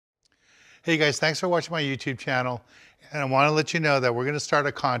Hey guys, thanks for watching my YouTube channel. And I want to let you know that we're going to start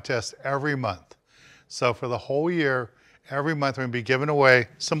a contest every month. So for the whole year, every month we're going to be giving away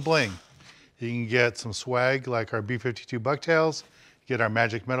some bling. You can get some swag like our B-52 bucktails, get our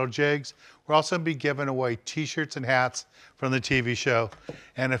magic metal jigs. We're also going to be giving away t-shirts and hats from the TV show.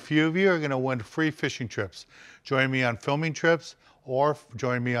 And a few of you are going to win free fishing trips. Join me on filming trips or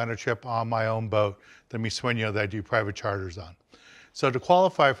join me on a trip on my own boat, the Mi Sueño, that I do private charters on. So to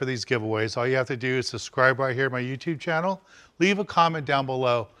qualify for these giveaways, all you have to do is subscribe right here to my YouTube channel, leave a comment down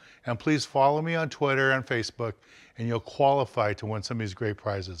below, and please follow me on Twitter and Facebook, and you'll qualify to win some of these great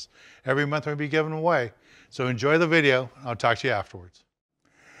prizes. Every month I'm going to be giving away. So enjoy the video. I'll talk to you afterwards.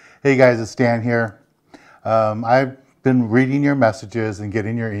 Hey guys, it's Dan here. I've been reading your messages and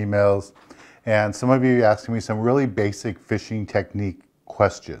getting your emails, and some of you asking me some really basic fishing technique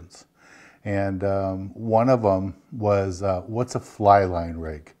questions. And one of them was, what's a fly line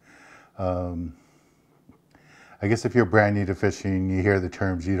rig? I guess if you're brand new to fishing, you hear the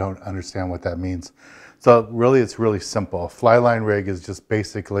terms, you don't understand what that means. So really, it's really simple. A fly line rig is just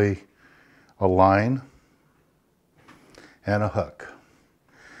basically a line and a hook.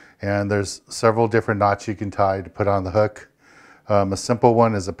 And there's several different knots you can tie to put on the hook. A simple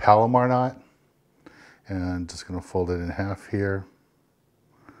one is a Palomar knot. And just gonna fold it in half here.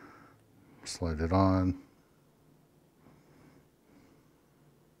 Slide it on.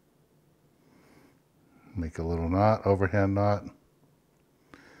 Make a little knot, overhand knot.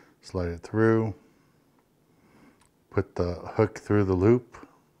 Slide it through. Put the hook through the loop.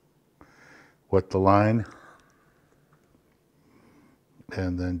 Wet the line.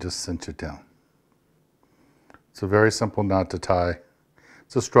 And then just cinch it down. It's a very simple knot to tie.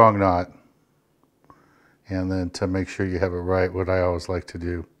 It's a strong knot. And then to make sure you have it right, what I always like to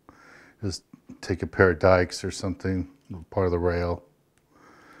do is take a pair of dikes or something, part of the rail.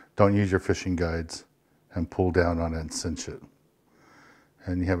 Don't use your fishing guides, and pull down on it and cinch it.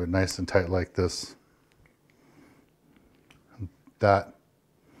 And you have it nice and tight like this. That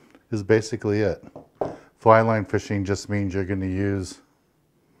is basically it. Fly line fishing just means you're going to use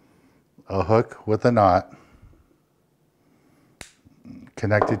a hook with a knot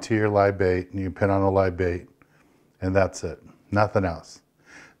connected to your live bait, and you pin on a live bait, and that's it. Nothing else.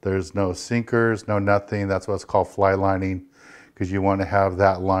 There's no sinkers, no nothing. That's what's called fly lining, because you want to have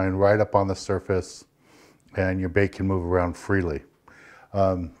that line right up on the surface and your bait can move around freely.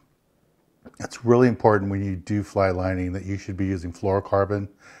 It's really important when you do fly lining that you should be using fluorocarbon,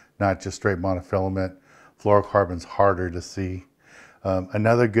 not just straight monofilament. Fluorocarbon's harder to see.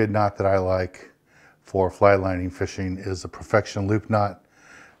 Another good knot that I like for fly lining fishing is a Perfection loop knot.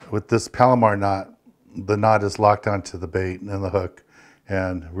 With this Palomar knot, the knot is locked onto the bait and the hook,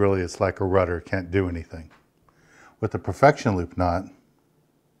 and really it's like a rudder, can't do anything. With the Perfection loop knot,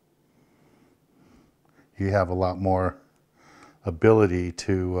 you have a lot more ability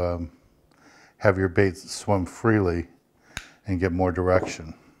to have your bait swim freely and get more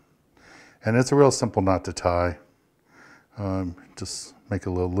direction. And it's a real simple knot to tie. Just make a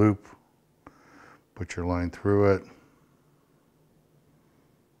little loop, put your line through it.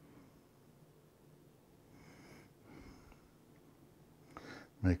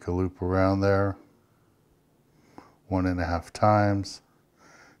 Make a loop around there 1.5 times.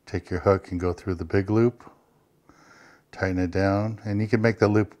 Take your hook and go through the big loop. Tighten it down, and you can make the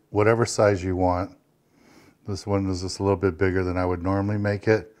loop whatever size you want. This one is just a little bit bigger than I would normally make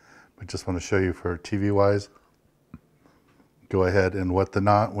it, but just want to show you for TV wise. Go ahead and wet the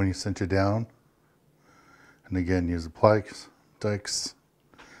knot when you cinch it down. And again, use the dikes,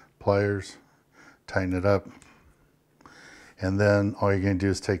 pliers, tighten it up. And then all you're going to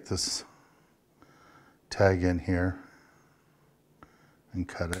do is take this tag in here and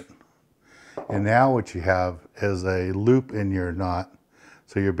cut it. And now what you have is a loop in your knot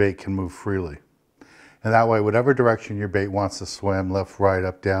so your bait can move freely. And that way, whatever direction your bait wants to swim, left, right,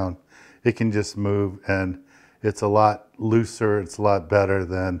 up, down, it can just move, and it's a lot looser, it's a lot better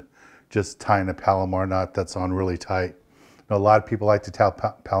than just tying a Palomar knot that's on really tight. Now, a lot of people like to tie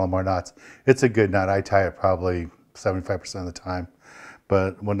Palomar knots. It's a good knot. I tie it probably 75% of the time.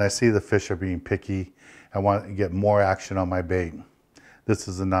 But when I see the fish are being picky, I want to get more action on my bait. This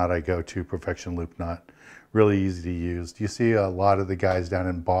is the knot I go to, Perfection loop knot. Really easy to use. You see a lot of the guys down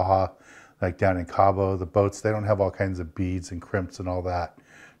in Baja, like down in Cabo, the boats, they don't have all kinds of beads and crimps and all that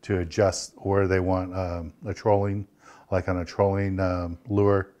to adjust where they want a trolling, like on a trolling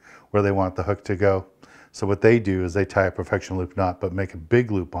lure, where they want the hook to go. So what they do is they tie a Perfection loop knot, but make a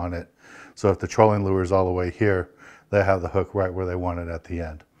big loop on it. So if the trolling lure is all the way here, they have the hook right where they want it at the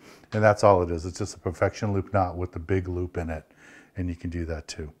end. And that's all it is. It's just a Perfection loop knot with the big loop in it. and you can do that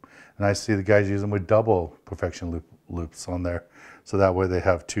too. And I see the guys use them with double perfection loops on there, so that way they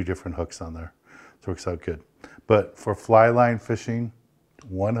have 2 different hooks on there. So it works out good. But for fly line fishing,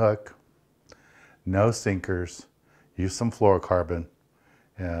 1 hook, no sinkers, use some fluorocarbon,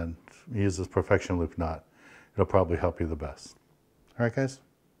 and use this perfection loop knot. It'll probably help you the best. All right, guys?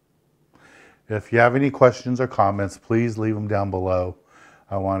 If you have any questions or comments, please leave them down below.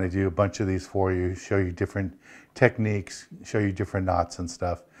 I want to do a bunch of these for you, show you different techniques, show you different knots and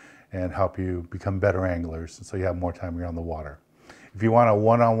stuff, and help you become better anglers so you have more time here on the water. If you want a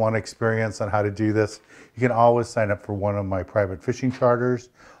one-on-one experience on how to do this, you can always sign up for one of my private fishing charters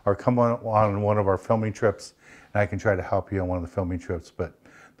or come on one of our filming trips, and I can try to help you on one of the filming trips. But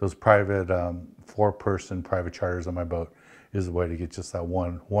those private 4-person private charters on my boat is the way to get just that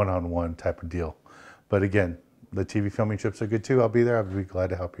one-on-one type of deal. But again, the TV filming trips are good too. I'll be there. I'll be glad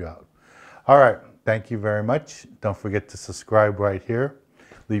to help you out. All right. Thank you very much. Don't forget to subscribe right here.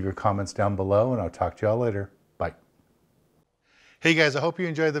 Leave your comments down below, and I'll talk to y'all later. Bye. Hey guys, I hope you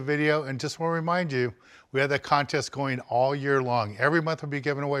enjoyed the video, and just want to remind you, we have that contest going all year long. Every month we'll be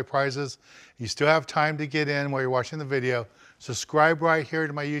giving away prizes. You still have time to get in while you're watching the video. Subscribe right here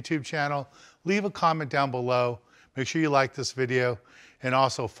to my YouTube channel. Leave a comment down below. Make sure you like this video, and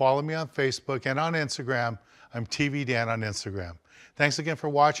also follow me on Facebook and on Instagram. I'm TV Dan on Instagram. Thanks again for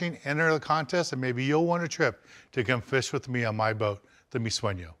watching. Enter the contest, and maybe you'll win a trip to come fish with me on my boat, the Mi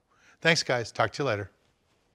Sueño. Thanks guys, talk to you later.